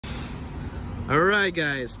Alright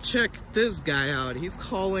guys, check this guy out. He's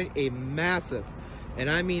hauling a massive, and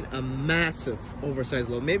I mean a massive oversized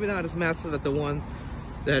load. Maybe not as massive as the one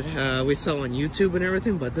that we saw on YouTube and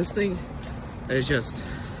everything, but this thing is just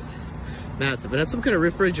massive. And that's some kind of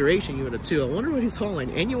refrigeration unit too. I wonder what he's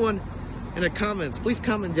hauling. Anyone in the comments, please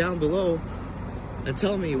comment down below and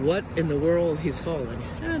tell me what in the world he's hauling.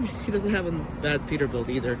 And he doesn't have a bad Peterbilt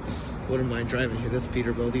either. Wouldn't mind driving this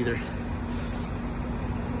Peterbilt either.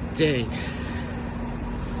 Dang.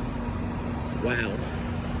 Wow.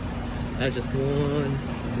 That's just one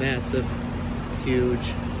massive,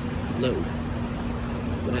 huge load.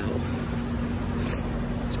 Wow.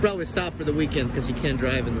 It's probably stopped for the weekend because he can't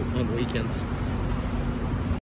drive on the weekends.